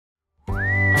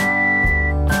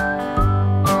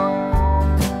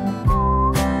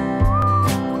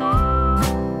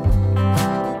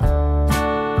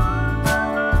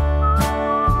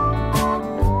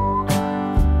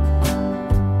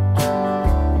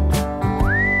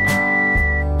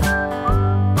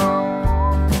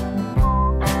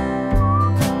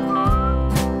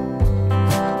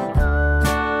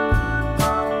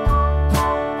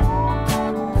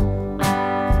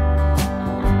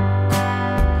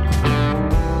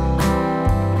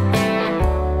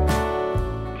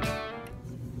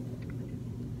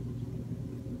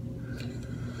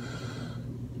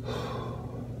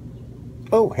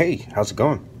hey, how's it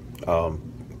going?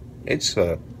 It's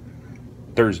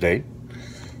Thursday,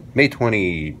 May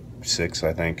 26th,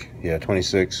 I think. Yeah,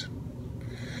 26,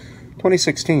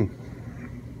 2016.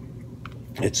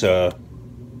 It's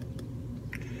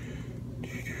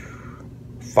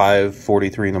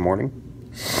 5:43 in the morning.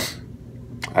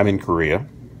 I'm in Korea,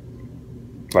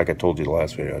 like I told you the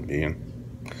last video I'd be in.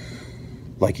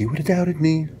 Like you would have doubted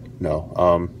me.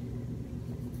 No,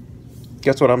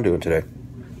 guess what I'm doing today?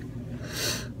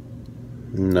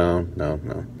 No,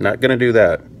 not gonna do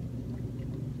that.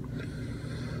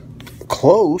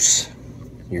 Close.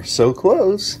 You're so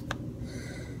close.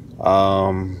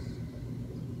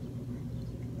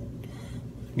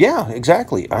 Yeah,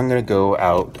 exactly. I'm gonna go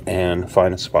out and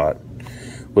find a spot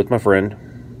with my friend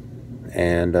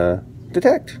and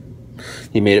detect.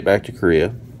 He made it back to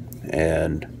Korea,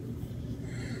 and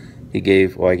I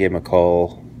gave him a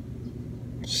call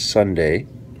Sunday,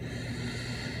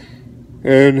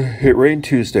 and it rained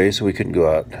Tuesday, so we couldn't go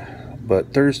out.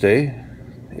 But Thursday,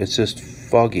 it's just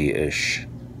foggy-ish.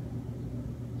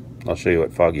 I'll show you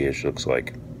what foggy-ish looks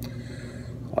like.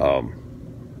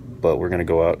 But we're gonna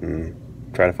go out and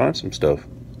try to find some stuff.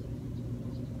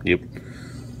 Yep.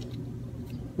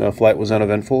 The flight was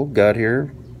uneventful. Got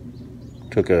here,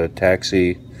 took a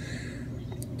taxi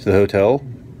to the hotel.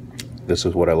 This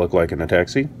is what I look like in a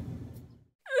taxi.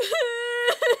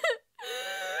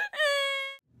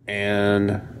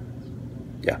 And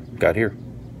yeah, got here.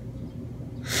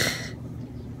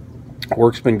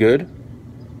 Work's been good.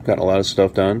 Got a lot of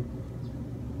stuff done.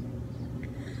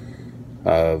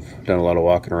 I've done a lot of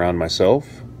walking around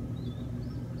myself.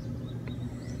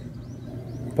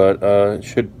 But it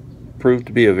should prove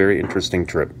to be a very interesting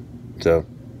trip. So,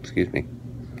 excuse me.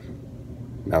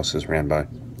 Mouse just ran by.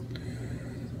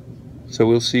 So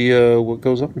we'll see what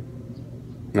goes on.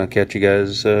 And I'll catch you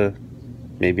guys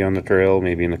maybe on the trail,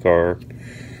 maybe in the car.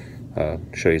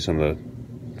 Show you some of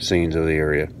the scenes of the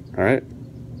area. Alright?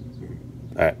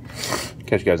 Alright.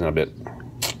 Catch you guys in a bit.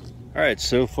 Alright,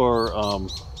 so far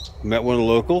met one of the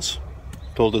locals.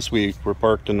 Told us we were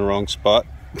parked in the wrong spot.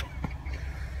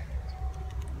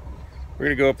 We're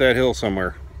gonna go up that hill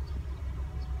somewhere.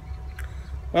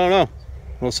 I don't know.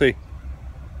 We'll see.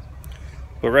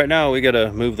 But right now we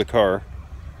gotta move the car,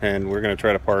 and we're gonna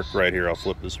try to park right here. I'll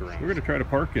flip this around. We're gonna try to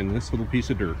park in this little piece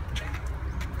of dirt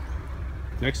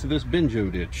next to this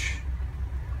benjo ditch.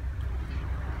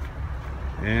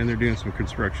 And they're doing some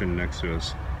construction next to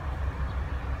us.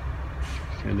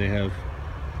 And they have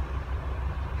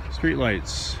street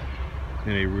lights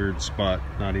in a weird spot,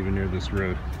 not even near this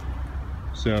road.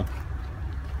 So,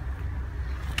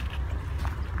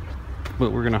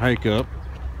 but we're gonna hike up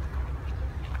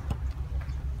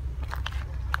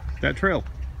that trail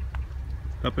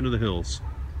up into the hills,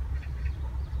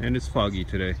 and it's foggy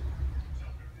today.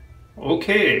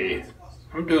 Okay,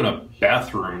 I'm doing a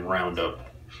bathroom roundup.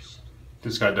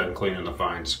 Just got done cleaning the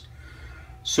finds,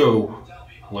 so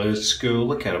let's go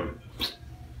look at them.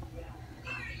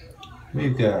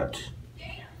 We've got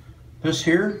this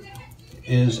here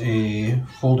is a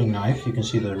folding knife. You can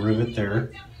see the rivet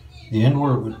there. The end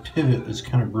where it would pivot is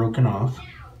kind of broken off.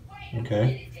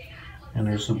 Okay, and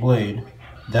there's the blade.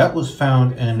 That was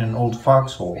found in an old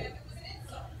foxhole.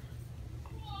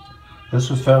 This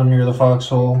was found near the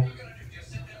foxhole,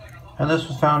 and this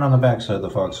was found on the backside of the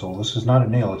foxhole. This is not a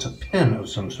nail, it's a pin of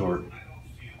some sort.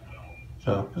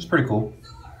 So it's pretty cool.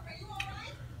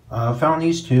 Found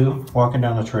these two walking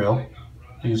down the trail.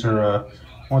 These are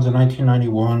one's a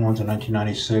 1991, one's a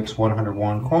 1996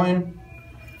 101 coin.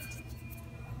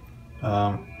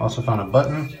 Also found a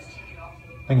button.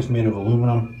 I think it's made of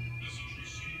aluminum.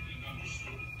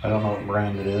 I don't know what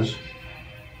brand it is,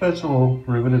 but it's a little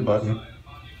riveted button.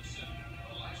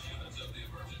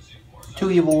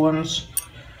 Two evil ones.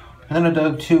 And then I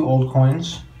dug two old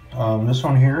coins. This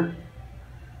one here,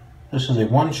 this is a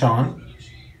 1 Chan.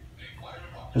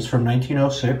 It's from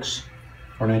 1906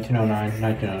 or 1909,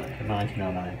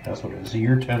 1909. That's what it is. The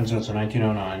year 10, so it's a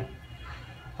 1909.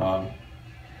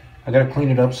 I gotta clean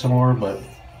it up some more, but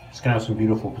it's gonna have some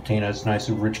beautiful patina. It's nice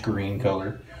and rich green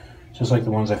color, just like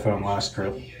the ones I found last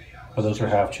trip. But those are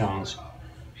half Chans. So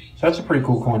that's a pretty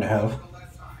cool coin to have.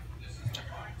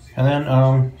 And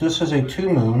then this is a 2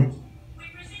 Moon,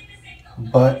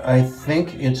 but I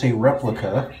think it's a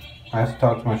replica. I have to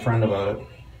talk to my friend about it,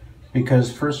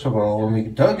 because first of all, when we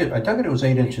dug it, it was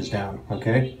 8 inches down,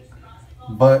 okay?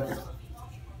 But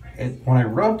when I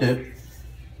rubbed it,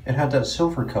 it had that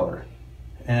silver color,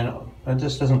 and that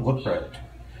just doesn't look right.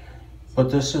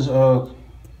 But this is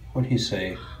what'd he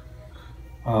say?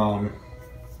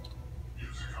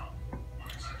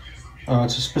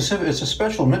 It's a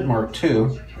special mint mark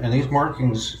too, and these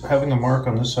markings, having a mark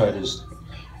on this side is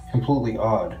completely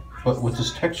odd. But with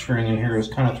this texturing in here is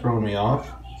kind of throwing me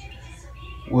off,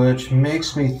 which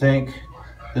makes me think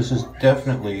this is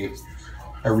definitely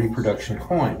a reproduction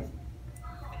coin.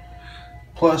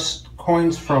 Plus,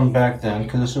 coins from back then,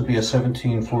 because this would be a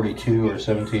 1742 or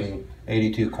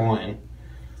 1782 coin,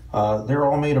 they're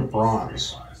all made of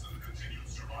bronze.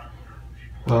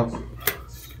 Well,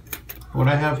 what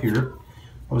I have here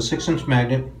is a 6-inch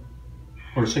magnet,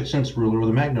 or a 6-inch ruler with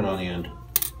a magnet on the end.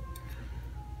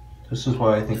 This is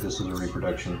why I think this is a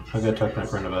reproduction. I gotta talk to my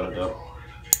friend about it though.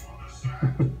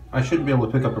 I should be able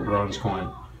to pick up a bronze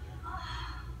coin.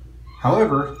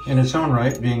 However, in its own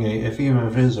right, being even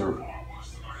if it is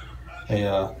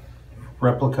a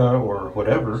replica or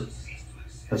whatever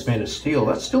that's made of steel,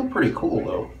 that's still pretty cool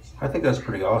though. I think that's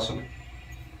pretty awesome.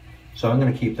 So I'm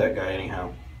gonna keep that guy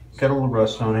anyhow. Got a little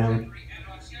rust on him.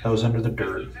 That was under the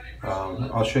dirt.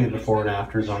 I'll show you before and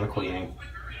afters on the cleaning.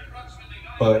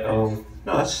 But no,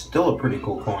 that's still a pretty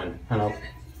cool coin, and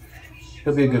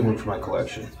it'll be a good one for my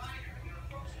collection.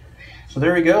 So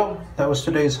there we go. That was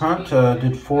today's hunt.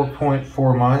 Did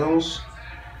 4.4 miles,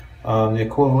 the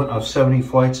equivalent of 70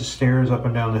 flights of stairs up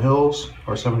and down the hills,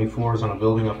 or 70 floors on a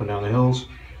building up and down the hills.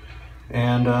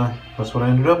 And that's what I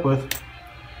ended up with.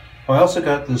 Oh, I also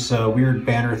got this weird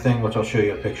banner thing, which I'll show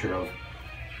you a picture of.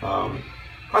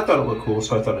 I thought it looked cool,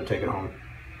 so I thought I'd take it home.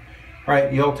 All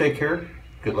right, y'all take care.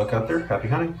 Good luck out there. Happy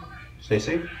hunting. Stay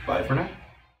safe. Bye for now.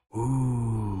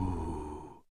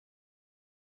 Ooh.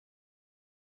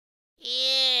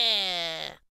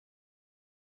 Yeah.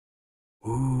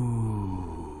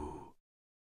 Ooh.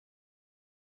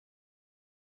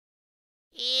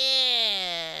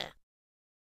 Yeah.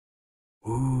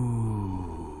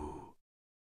 Ooh.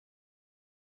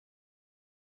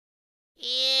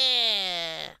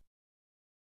 Yeah.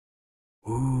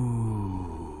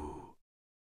 Ooh.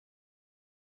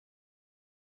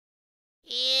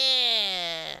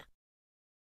 Yeah.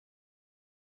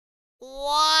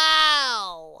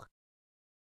 Wow.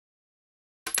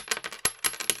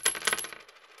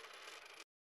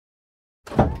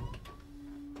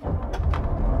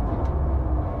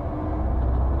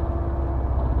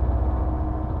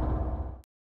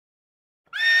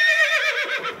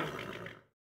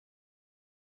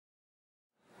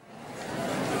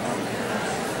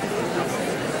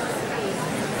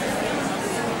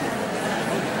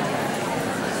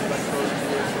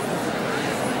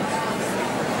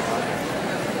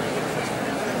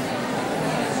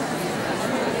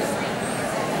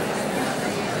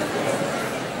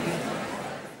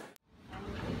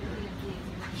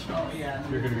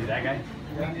 You're going to be that guy?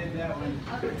 We did that one.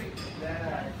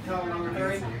 That tall number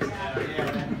 30?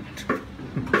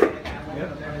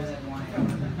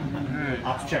 Alright.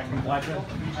 Ops check from Black Belt.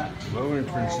 Low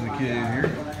entrance to the cave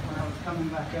here. Coming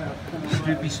back up.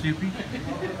 Stoopy.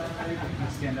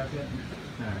 Stand up yet?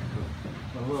 Alright, cool.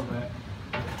 A little bit.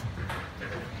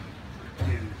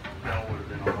 That would have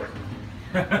been awesome.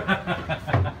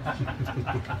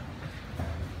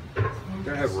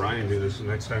 Gotta have Ryan do this the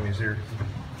next time he's here.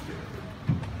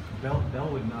 Bell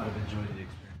would not have enjoyed the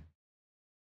experience.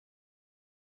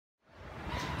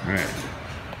 Alright.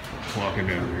 Walking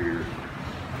down here.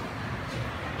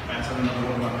 That's another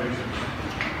one of my pictures.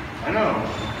 I know.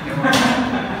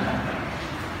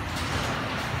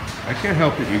 I can't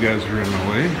help it, you guys are in my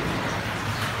way.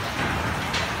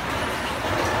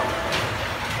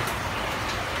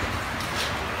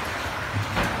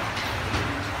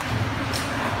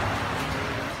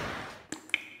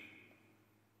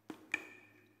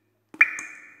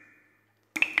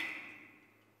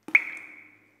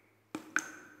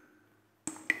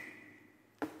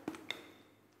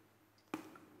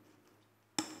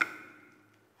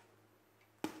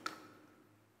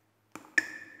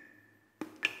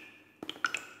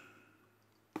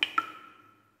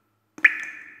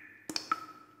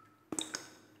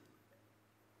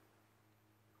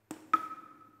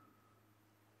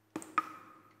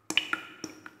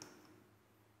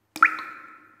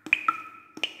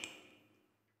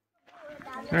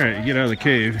 Alright, you get out of the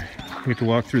cave, you get to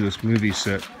walk through this movie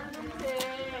set.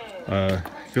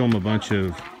 Film a bunch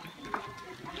of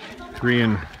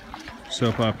Korean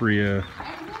soap opera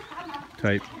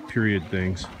type period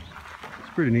things. It's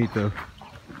pretty neat though.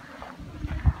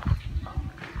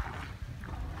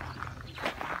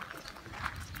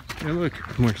 And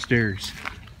look, more stairs.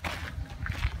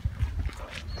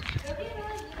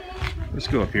 Let's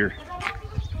go up here.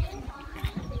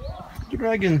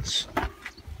 Dragons.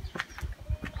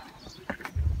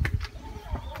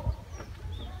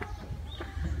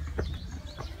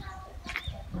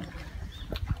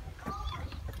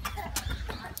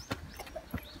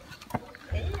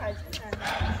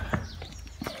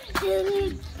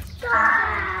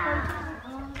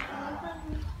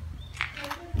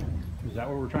 Is that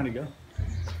where we're trying to go?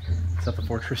 Is that the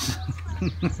fortress?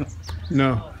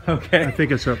 No. Okay. I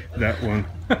think it's up that one.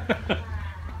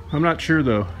 I'm not sure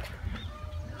though.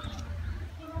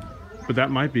 But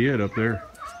that might be it up there.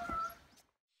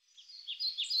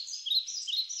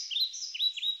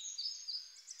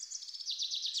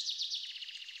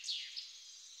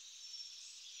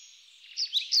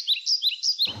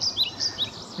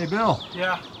 Hey Bill.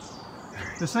 Yeah.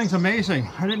 This thing's amazing.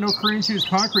 I didn't know Koreans used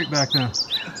concrete back then.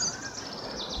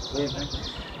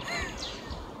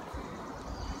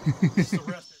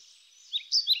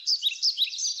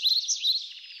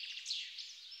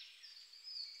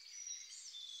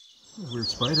 Weird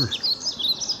spider.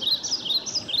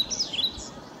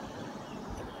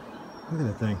 Look at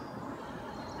that thing.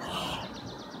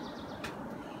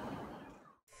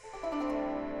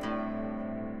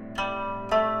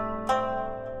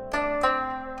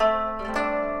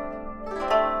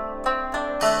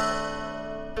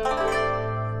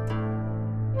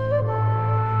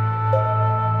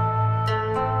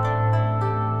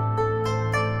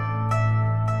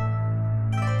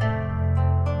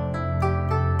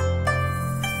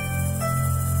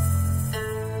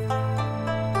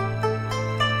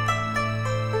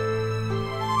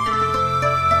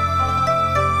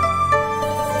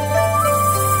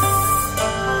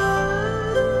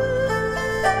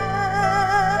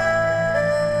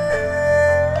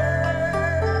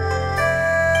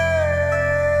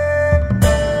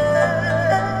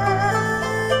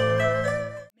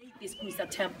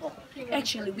 Temple.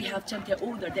 Actually, we have temple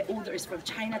order. The order is from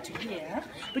China to here.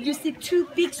 But you see two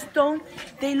big stones.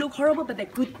 They look horrible, but they're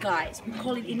good guys. We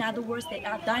call it, in other words, they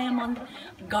are diamond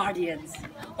guardians,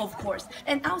 of course.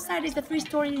 And outside is the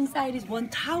 3-story, inside is 1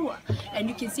 tower. And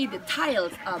you can see the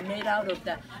tiles are made out of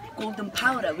the golden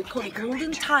powder. We call it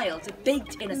golden tiles,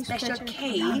 baked in a special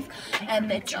cave.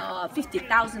 And it's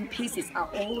 50,000 pieces are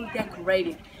all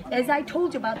decorated. As I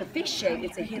told you about the fish shape,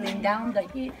 it's a healing down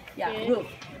the roof.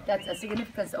 That's a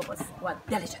significance of what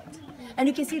diligent. And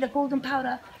you can see the golden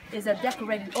powder is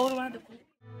decorated all around the.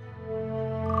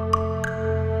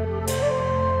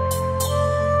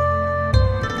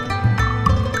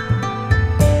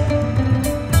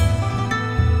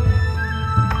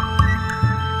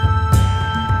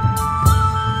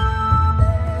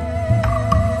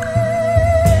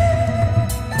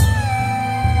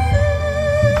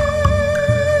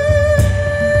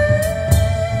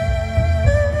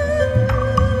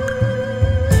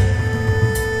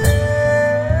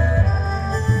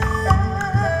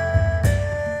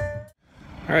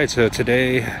 All right, so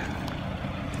today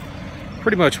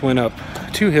pretty much went up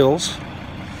 2 hills,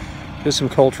 did some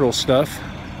cultural stuff,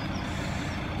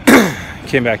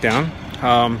 came back down.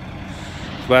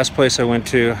 Last place I went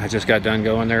to, I just got done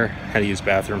going there, had to use the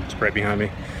bathroom, it's right behind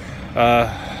me.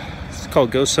 It's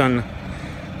called Gosun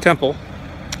Temple.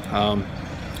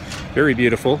 Very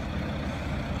beautiful,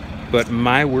 but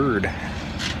my word,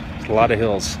 a lot of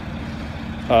hills.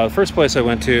 The first place I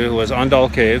went to was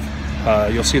Ondal Cave.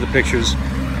 You'll see the pictures.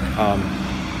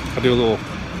 I'll do a little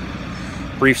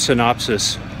brief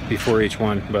synopsis before each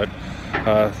one, but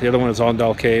the other one is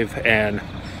Ondal Cave and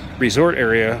resort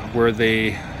area where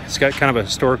it's got kind of a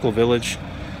historical village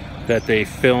that they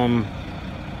film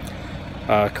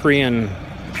Korean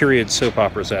period soap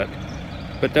operas at.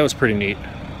 But that was pretty neat.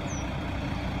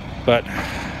 But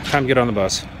time to get on the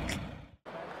bus.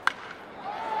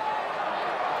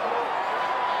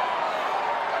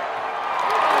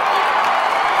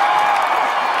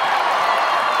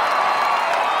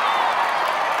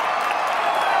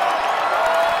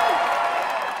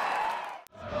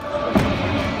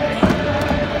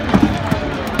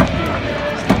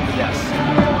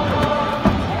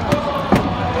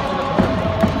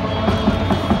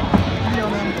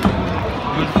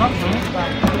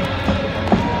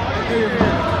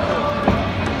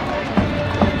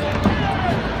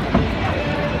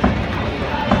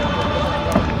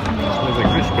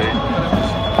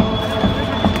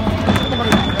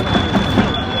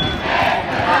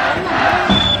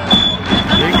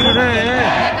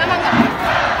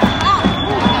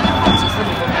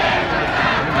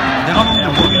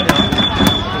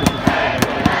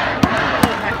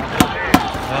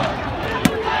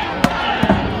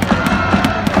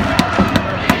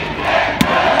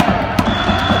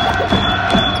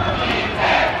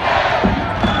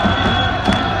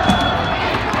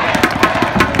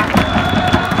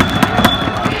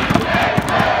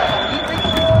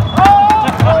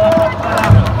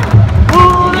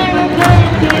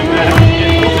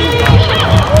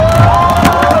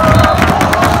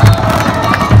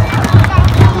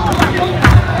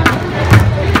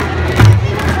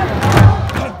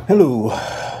 Hello.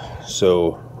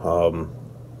 So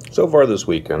So far this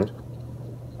weekend,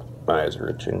 my eyes are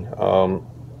itching.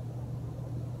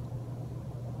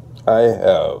 I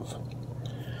have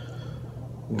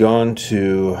gone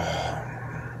to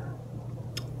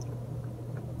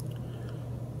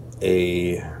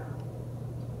a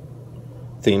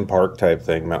theme park type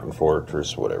thing, Mountain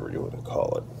Fortress, whatever you want to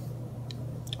call it.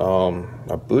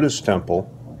 A Buddhist temple,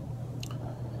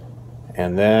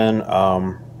 and then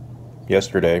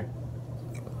yesterday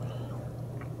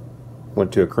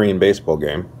went to a Korean baseball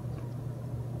game.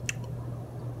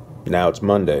 Now it's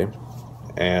Monday,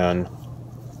 and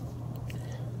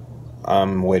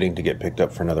I'm waiting to get picked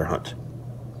up for another hunt.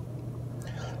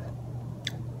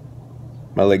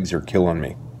 My legs are killing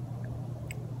me.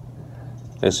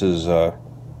 This is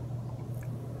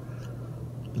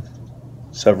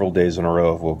several days in a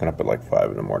row I've woken up at like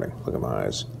 5 in the morning. Look at my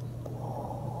eyes.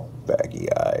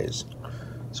 Baggy eyes.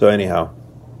 So anyhow,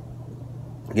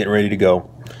 getting ready to go.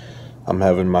 I'm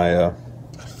having my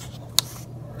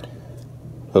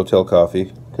hotel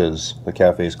coffee because the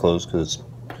cafe is closed because it's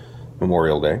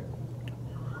Memorial Day.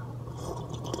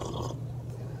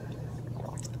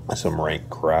 Some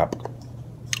rank crap.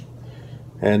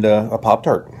 And a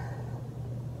Pop-Tart.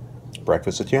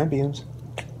 Breakfast of Champions.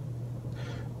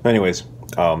 Anyways,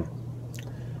 I'll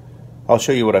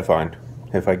show you what I find.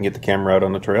 If I can get the camera out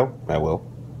on the trail, I will.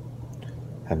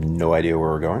 I have no idea where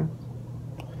we're going.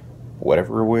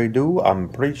 Whatever we do, I'm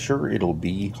pretty sure it'll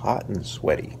be hot and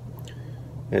sweaty.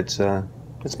 It's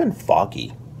been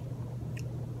foggy.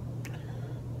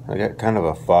 I got kind of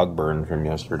a fog burn from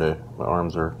yesterday. My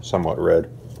arms are somewhat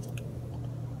red.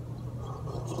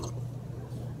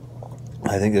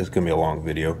 I think this is going to be a long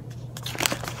video.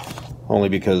 Only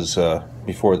because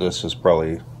before this is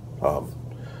probably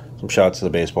some shots of the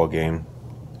baseball game,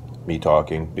 me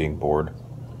talking, being bored,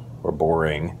 or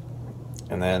boring,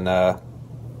 and then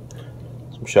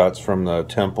some shots from the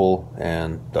temple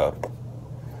and the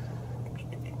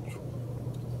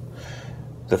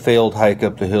failed hike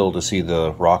up the hill to see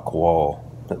the rock wall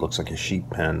that looks like a sheep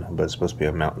pen, but it's supposed to be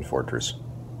a mountain fortress.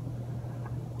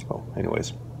 So,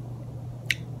 anyways.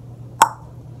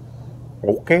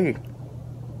 Okay.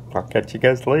 I'll catch you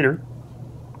guys later.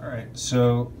 Alright,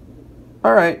 so...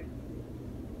 Alright.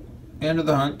 End of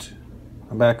the hunt.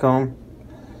 I'm back home.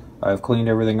 I've cleaned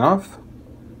everything off.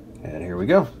 And here we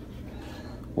go.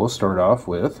 We'll start off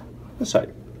with this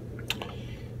side.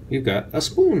 We've got a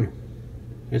spoon.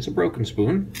 It's a broken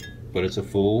spoon, but it's a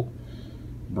full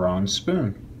bronze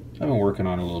spoon. I've been working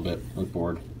on it a little bit. I was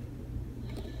bored.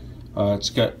 It's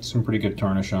got some pretty good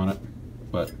tarnish on it,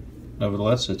 but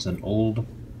nevertheless, it's an old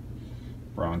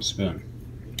bronze spoon.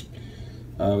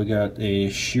 We got a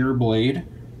shear blade.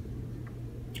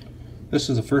 This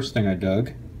is the first thing I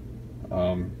dug.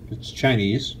 It's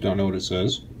Chinese, don't know what it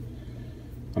says.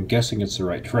 I'm guessing it's the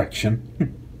right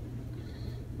direction.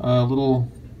 A little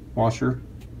washer.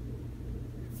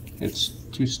 It's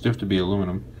too stiff to be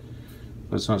aluminum,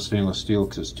 but it's not stainless steel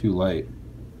because it's too light.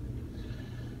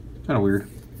 Kind of weird.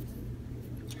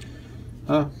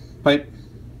 Pipe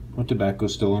with tobacco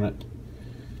still in it.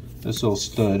 This little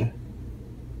stud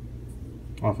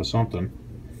off of something.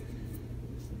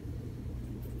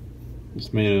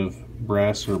 It's made of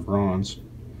brass or bronze.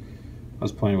 I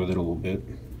was playing with it a little bit.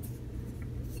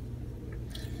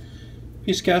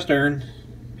 Piece of cast iron,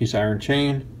 piece of iron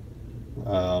chain,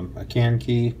 a can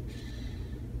key,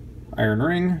 iron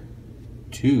ring,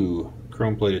 2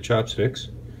 chrome plated chopsticks,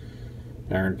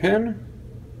 an iron pen,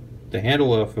 the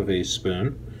handle off of a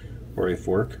spoon or a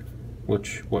fork,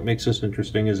 which what makes this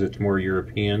interesting is it's more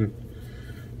European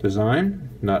design,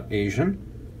 not Asian,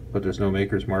 but there's no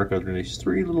maker's mark other than these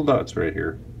 3 little dots right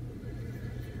here.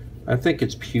 I think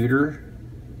it's pewter,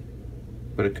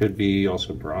 but it could be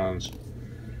also bronze.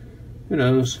 Who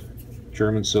knows?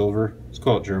 German silver. Let's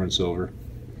call it German silver.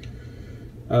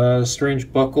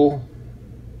 Strange buckle,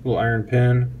 little iron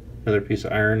pin, another piece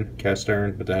of iron, cast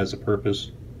iron, but that has a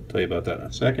purpose. I'll tell you about that in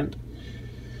a second.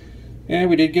 And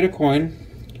we did get a coin.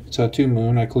 It's a 2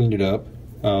 moon. I cleaned it up.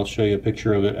 I'll show you a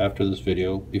picture of it after this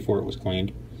video, before it was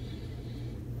cleaned.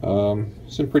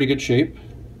 It's in pretty good shape.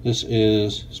 This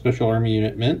is Special Army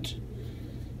Unit Mint.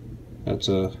 That's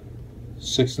a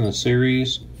 6th in the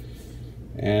series,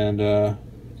 and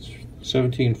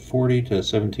 1740 to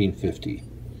 1750.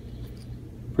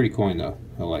 Pretty coin though,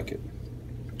 I like it.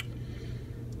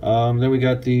 Then we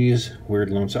got these weird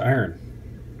lumps of iron.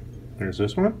 There's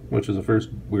this one, which is the first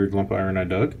weird lump of iron I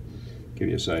dug. Give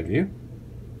you a side view.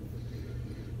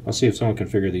 I'll see if someone can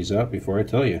figure these out before I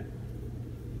tell you.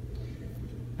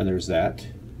 And there's that.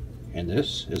 And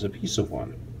this is a piece of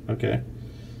one. Okay.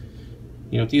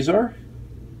 You know what these are?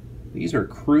 These are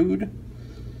crude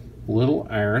little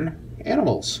iron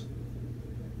animals.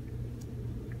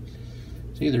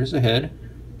 See, there's the head.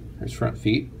 There's front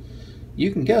feet. You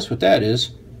can guess what that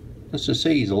is. Let's just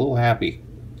say he's a little happy.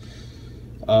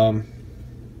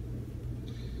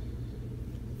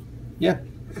 Yeah.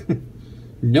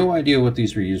 No idea what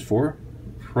these were used for.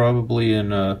 Probably in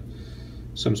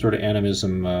some sort of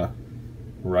animism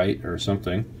rite or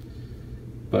something.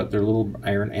 But they're little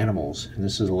iron animals, and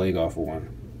this is a leg off of one.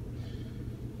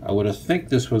 I would have think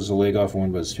this was a leg off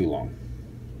one, but it's too long.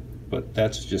 But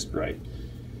that's just right.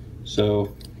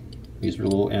 So these were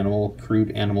little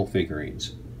crude animal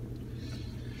figurines.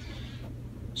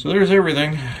 So there's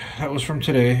everything. That was from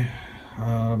today.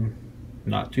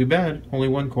 Not too bad. Only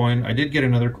one coin. I did get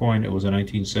another coin. It was a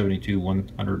 1972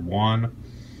 100 won.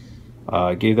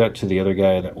 I gave that to the other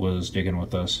guy that was digging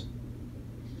with us.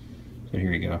 So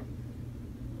here you go.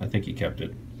 I think he kept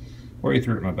it. Or he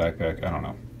threw it in my backpack. I don't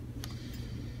know.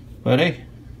 But hey,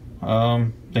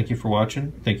 thank you for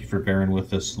watching. Thank you for bearing with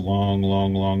this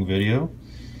long video.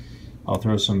 I'll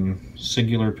throw some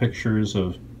singular pictures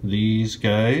of these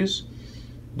guys,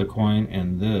 the coin,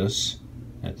 and this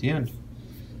at the end.